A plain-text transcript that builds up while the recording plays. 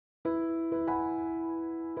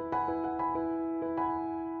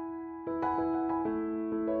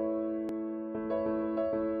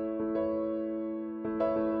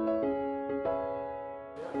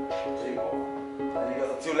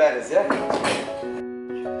ladders, yeah?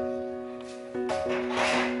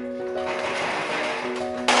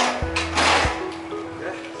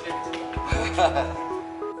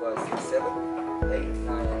 Five, six, 7, 8,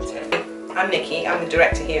 9, and 10. I'm Nikki, I'm the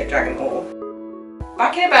director here at Dragon Hall.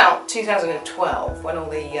 Back in about 2012, when all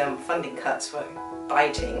the funding cuts were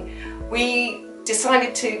biting, we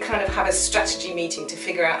decided to kind of have a strategy meeting to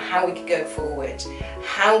figure out how we could go forward,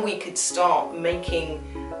 how we could start making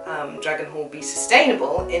Dragon Hall be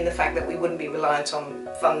sustainable in the fact that we wouldn't be reliant on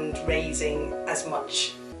fundraising as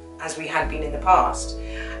much as we had been in the past.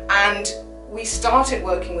 And we started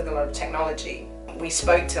working with a lot of technology. We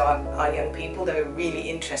spoke to our young people. They were really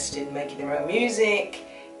interested in making their own music,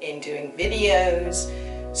 in doing videos.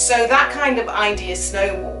 So that kind of idea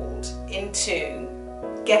snowballed into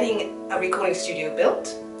getting a recording studio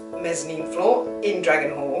built, mezzanine floor in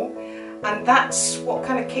Dragon Hall, and that's what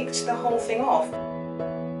kind of kicked the whole thing off.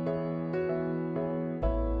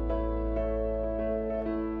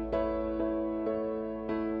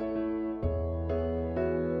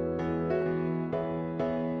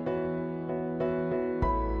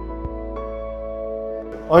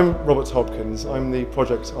 I'm Robert Hopkins. I'm the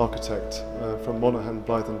project architect from Monaghan,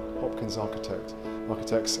 Blythe & Hopkins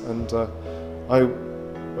Architects, and I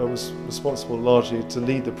was responsible largely to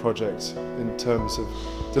lead the project in terms of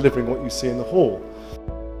delivering what you see in the hall.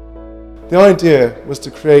 The idea was to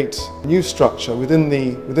create a new structure within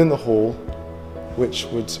the hall, which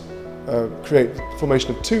would create the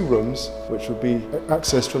formation of 2 rooms, which would be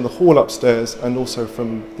accessed from the hall upstairs and also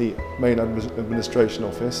from the main administration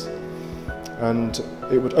office. And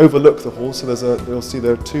it would overlook the hall, so you'll see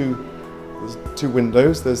there are two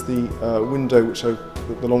windows. There's the window,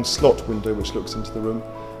 the long slot window which looks into the room,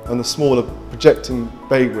 and the smaller projecting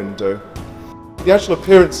bay window. The actual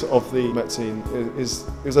appearance of the mezzanine is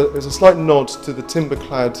a slight nod to the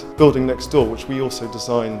timber-clad building next door, which we also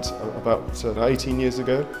designed about 18 years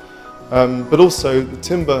ago. But also the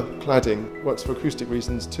timber cladding works for acoustic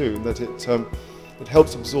reasons too, in that it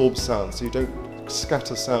helps absorb sound, so you don't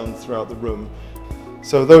scatter sound throughout the room.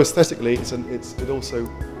 So though aesthetically it also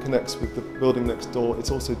connects with the building next door,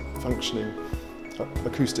 it's also functioning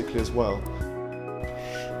acoustically as well.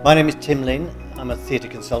 My name is Tim Lynn. I'm a theatre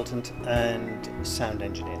consultant and sound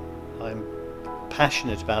engineer. I'm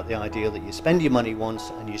passionate about the idea that you spend your money once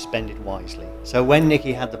and you spend it wisely. So when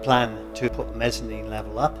Nikki had the plan to put the mezzanine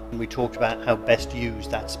level up, we talked about how best to use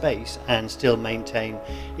that space and still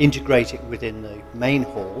integrate it within the main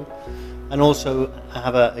hall, and also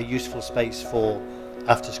have a useful space for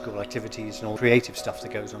after-school activities and all creative stuff that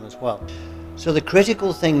goes on as well. So the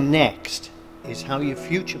critical thing next is how you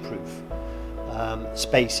future-proof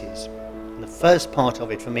spaces. And the first part of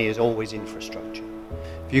it for me is always infrastructure.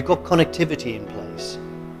 If you've got connectivity in place,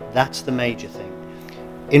 that's the major thing.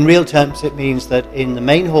 In real terms, it means that in the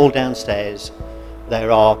main hall downstairs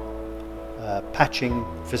there are patching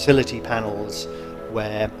facility panels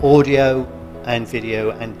where audio and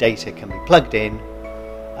video and data can be plugged in,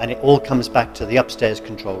 and it all comes back to the upstairs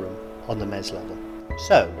control room on the mezz level.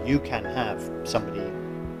 So you can have somebody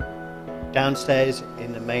downstairs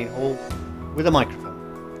in the main hall with a microphone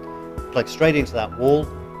plugged straight into that wall.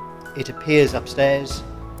 It appears upstairs.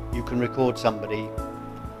 You can record somebody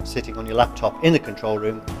sitting on your laptop in the control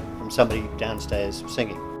room from somebody downstairs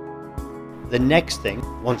singing. The next thing,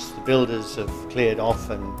 once the builders have cleared off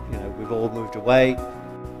and we've all moved away,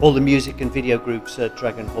 all the music and video groups at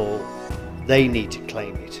Dragon Hall, they need to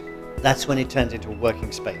claim it. That's when it turns into a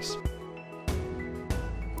working space.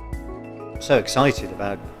 I'm so excited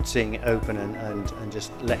about seeing it open and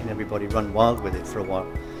just letting everybody run wild with it for a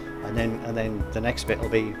while. And then the next bit will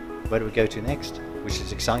be, where do we go to next? Which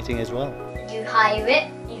is exciting as well. You hire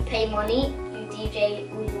it, you pay money, you DJ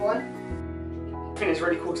who you want. I think it's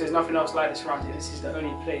really cool because there's nothing else like this around here. This is the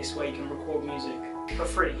only place where you can record music for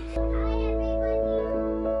free.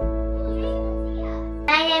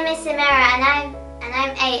 My name is Samara and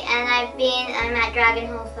I'm 8 and I'm at Dragon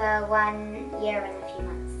Hall for 1 year and a few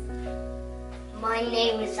months. My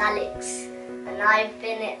name is Alex and I've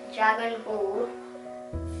been at Dragon Hall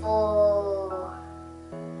for...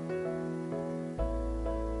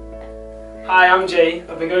 Hi, I'm Jay.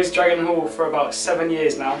 I've been going to Dragon Hall for about 7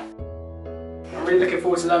 years now. I'm really looking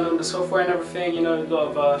forward to learning all the software and everything, a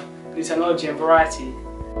lot of new technology and variety.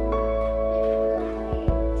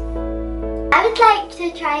 I would like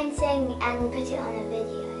to try and sing and put it on a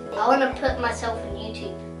video. I want to put myself on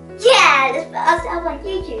YouTube. Yeah, let's put ourselves on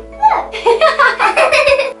YouTube.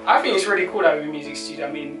 I think it's really cool that we have a music studio.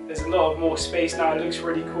 I mean, there's a lot of more space now. It looks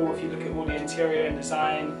really cool if you look at all the interior and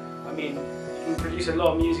design. I mean, you can produce a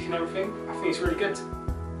lot of music and everything. I think it's really good.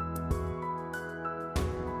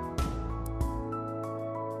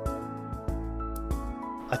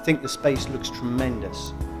 I think the space looks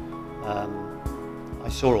tremendous. I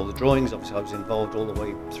saw all the drawings, obviously I was involved all the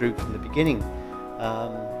way through from the beginning,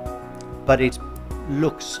 but it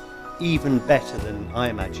looks even better than I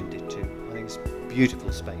imagined it to. I think it's a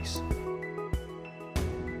beautiful space.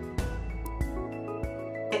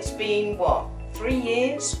 It's been, what, 3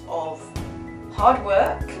 years of hard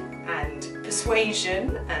work and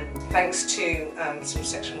persuasion, and thanks to some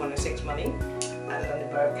Section 106 money at London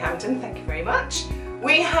Borough of Camden, thank you very much,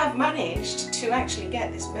 we have managed to actually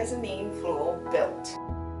get this mezzanine floor built.